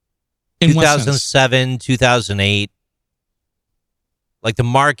 In what sense? 2007, 2008. Like the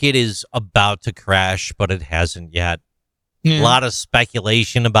market is about to crash, but it hasn't yet. Yeah. A lot of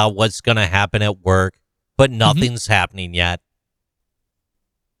speculation about what's going to happen at work, but nothing's happening yet.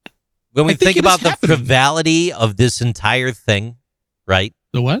 When we think about the frivolity of this entire thing, right?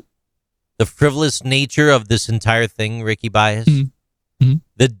 The what? The frivolous nature of this entire thing, Ricky Bias. Mm-hmm.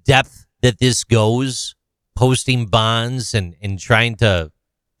 The depth that this goes, posting bonds and trying to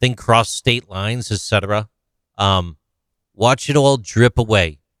think cross state lines, etc. Watch it all drip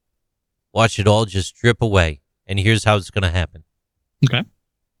away. Watch it all just drip away. And here's how it's going to happen. Okay.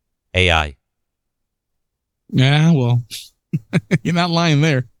 AI. Yeah, well, you're not lying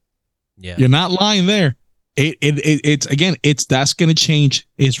there. Yeah. You're not lying there. It's that's going to change.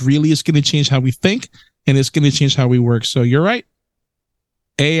 It's going to change how we think, and it's going to change how we work. So you're right.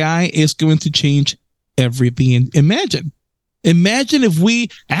 AI is going to change everything. And imagine if we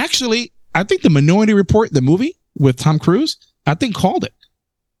actually, I think the Minority Report, the movie with Tom Cruise, I think called it.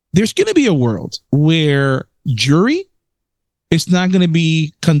 There's going to be a world where jury is not going to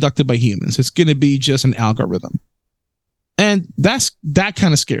be conducted by humans. It's going to be just an algorithm. And that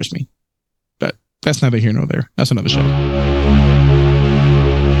kind of scares me. But that's neither here nor there. That's another show.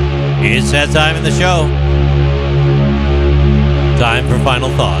 It's that time in the show. Time for final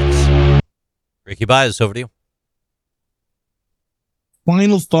thoughts. Ricky Bias, over to you.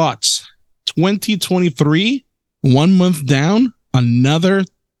 Final thoughts. 2023, 1 month down, another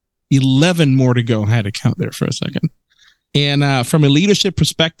 11 more to go. I had to count there for a second. And from a leadership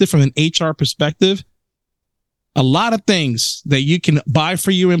perspective, from an HR perspective, a lot of things that you can buy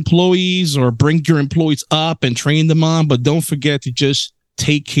for your employees or bring your employees up and train them on, but don't forget to just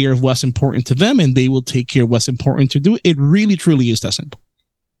take care of what's important to them, and they will take care of what's important to do. It really, truly is that simple.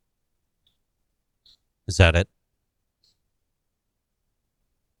 Is that it?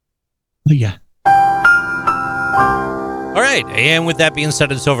 Oh, yeah. All right. And with that being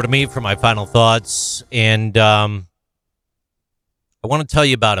said, it's over to me for my final thoughts. And I want to tell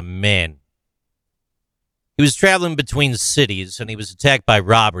you about a man. He was traveling between cities, and he was attacked by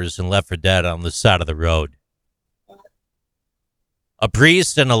robbers and left for dead on the side of the road. A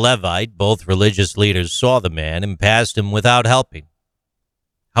priest and a Levite, both religious leaders, saw the man and passed him without helping.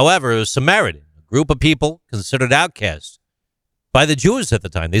 However, a Samaritan, a group of people considered outcasts by the Jews at the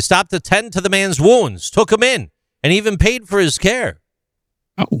time, they stopped to tend to the man's wounds, took him in, and even paid for his care.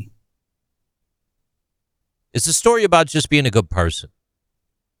 Oh. It's a story about just being a good person.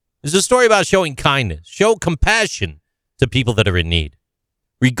 It's a story about showing kindness, show compassion to people that are in need,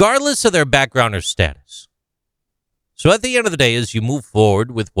 regardless of their background or status. So at the end of the day, as you move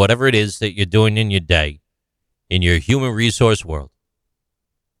forward with whatever it is that you're doing in your day, in your human resource world,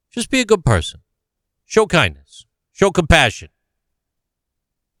 just be a good person. Show kindness, show compassion,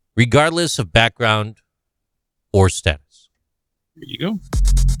 regardless of background or status. There you go.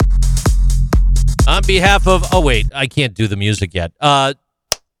 On behalf of, oh wait, I can't do the music yet.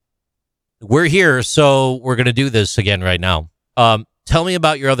 We're here, so we're going to do this again right now. Tell me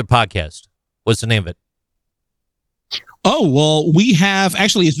about your other podcast. What's the name of it? Oh, well, we have,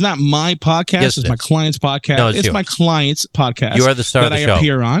 actually, it's not my podcast. Yes, it's my client's podcast. No, it's yours. my client's podcast. You are the star of the that show. I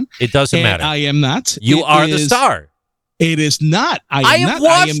appear on. It doesn't And matter. I am not. You It are the is- star. It is not. I have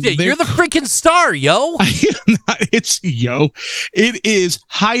watched it. You're the freaking star, yo. I am not. It's yo. It is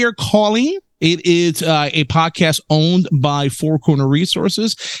Higher Calling. It is a podcast owned by Four Corner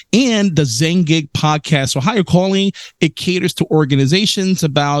Resources and the Zen Gig podcast. So Higher Calling, it caters to organizations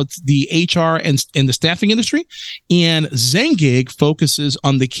about the HR and the staffing industry. And Zen Gig focuses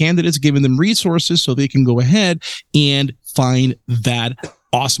on the candidates, giving them resources so they can go ahead and find that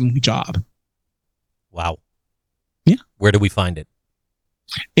awesome job. Wow. Yeah. Where do we find it?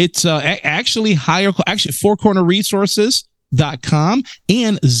 It's actually fourcornerresources.com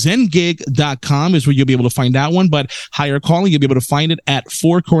and zengig.com is where you'll be able to find that one. But Higher Calling, you'll be able to find it at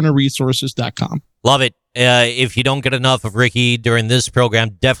fourcornerresources.com. Love it. If you don't get enough of Ricky during this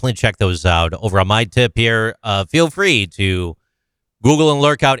program, definitely check those out. Over on my tip here, feel free to Google and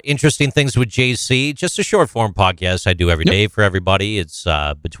lurk out Interesting Things with JC, just a short form podcast I do every day for everybody. It's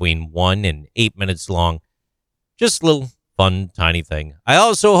between 1 and 8 minutes long. Just little fun, tiny thing. I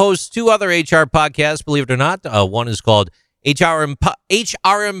also host 2 other HR podcasts, believe it or not. One is called HR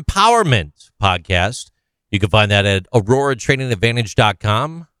Empowerment Podcast. You can find that at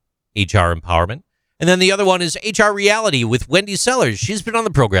auroratrainingadvantage.com, HR Empowerment. And then the other one is HR Reality with Wendy Sellers. She's been on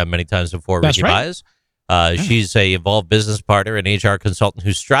the program many times before, That's Ricky right. Baez. She's a involved business partner and HR consultant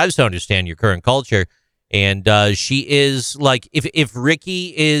who strives to understand your current culture. And she is like, if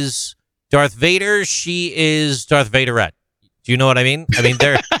Ricky is Darth Vader, she is Darth Vaderette. Do you know what I mean? I mean,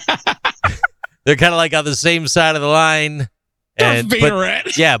 they're kind of like on the same side of the line. Darth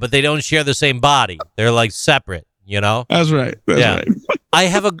Vaderette. Yeah, but they don't share the same body. They're like separate, you know? That's right. That's right. I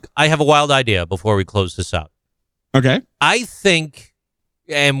have a wild idea before we close this out. Okay. I think,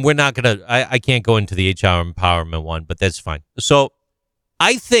 and we're not going to, I can't go into the HR empowerment one, but that's fine. So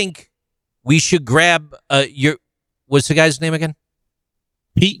I think we should grab what's the guy's name again?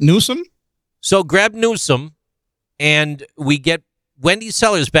 Pete Newsom. So grab Newsom and we get Wendy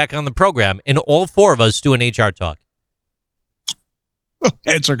Sellers back on the program and all 4 of us do an HR talk.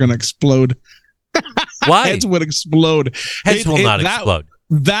 Heads are going to explode. Why? Heads would explode. Heads will not explode.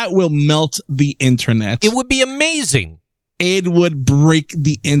 That will melt the internet. It would be amazing. It would break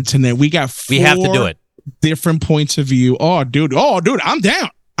the internet. We got 4 We have to do it. different points of view. Oh, dude, I'm down.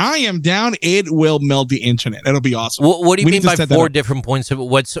 I am down. It will melt the internet. It'll be awesome. What do you We mean need to by set that 4 up. different points of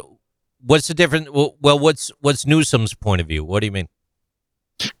what's the different? Well, what's Newsom's point of view? What do you mean?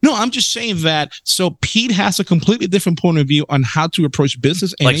 No, I'm just saying that. So Pete has a completely different point of view on how to approach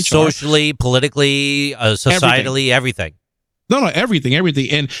business and Like HR. socially, politically, societally, everything. No, everything.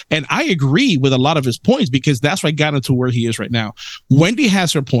 And I agree with a lot of his points because that's why I got him to where he is right now. Wendy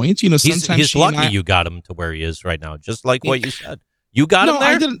has her points. You know, sometimes He's she and lucky I- you got him to where he is right now, just like what you said. You got no, him there?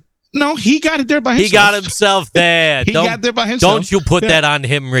 I didn't. No, he got it there by himself. He got himself there. He got there by himself. Don't you put Yeah. that on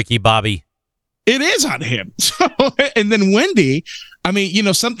him, Ricky Bobby. It is on him. So, and then Wendy, I mean, you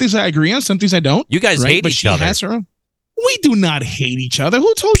know, some things I agree on, some things I don't. You guys right? hate But each she other. has her own. We do not hate each other.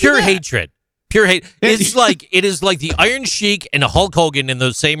 Who told Pure you that? hatred. Pure hate. It's like it is like the Iron Sheik and Hulk Hogan in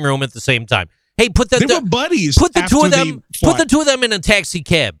the same room at the same time. Hey, put They were buddies. put the two after of they them fought. put the 2 of them in a taxi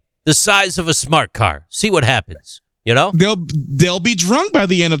cab the size of a smart car. See what happens. You know? They'll be drunk by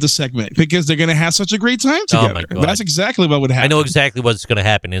the end of the segment because they're going to have such a great time Oh, together. my God. That's exactly what would happen. I know exactly what's going to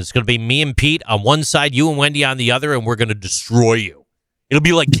happen. It's going to be me and Pete on one side, you and Wendy on the other, and we're going to destroy you. It'll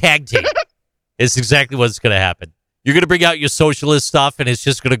be like tag team. It's exactly what's going to happen. You're going to bring out your socialist stuff, and it's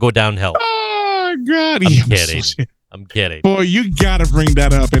just going to go downhill. Oh God, I'm yeah, kidding. so- I'm kidding. Boy, you got to bring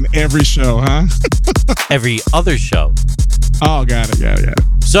that up in every show, huh? Every other show. Oh, got it.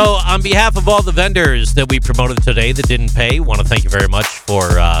 So, on behalf of all the vendors that we promoted today that didn't pay, want to thank you very much for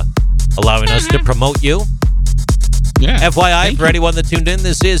allowing us to promote you. Yeah. FYI, Thank for you. anyone that tuned in,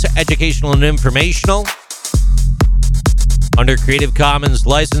 this is educational and informational. Under Creative Commons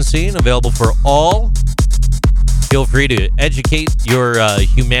licensing, available for all. Feel free to educate your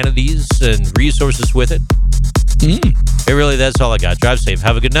humanities and resources with it. Hey, really, that's all I got. Drive safe.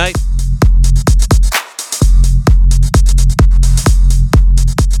 Have a good night.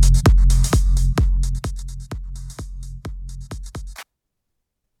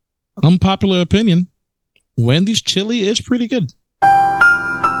 Unpopular opinion. Wendy's chili is pretty good.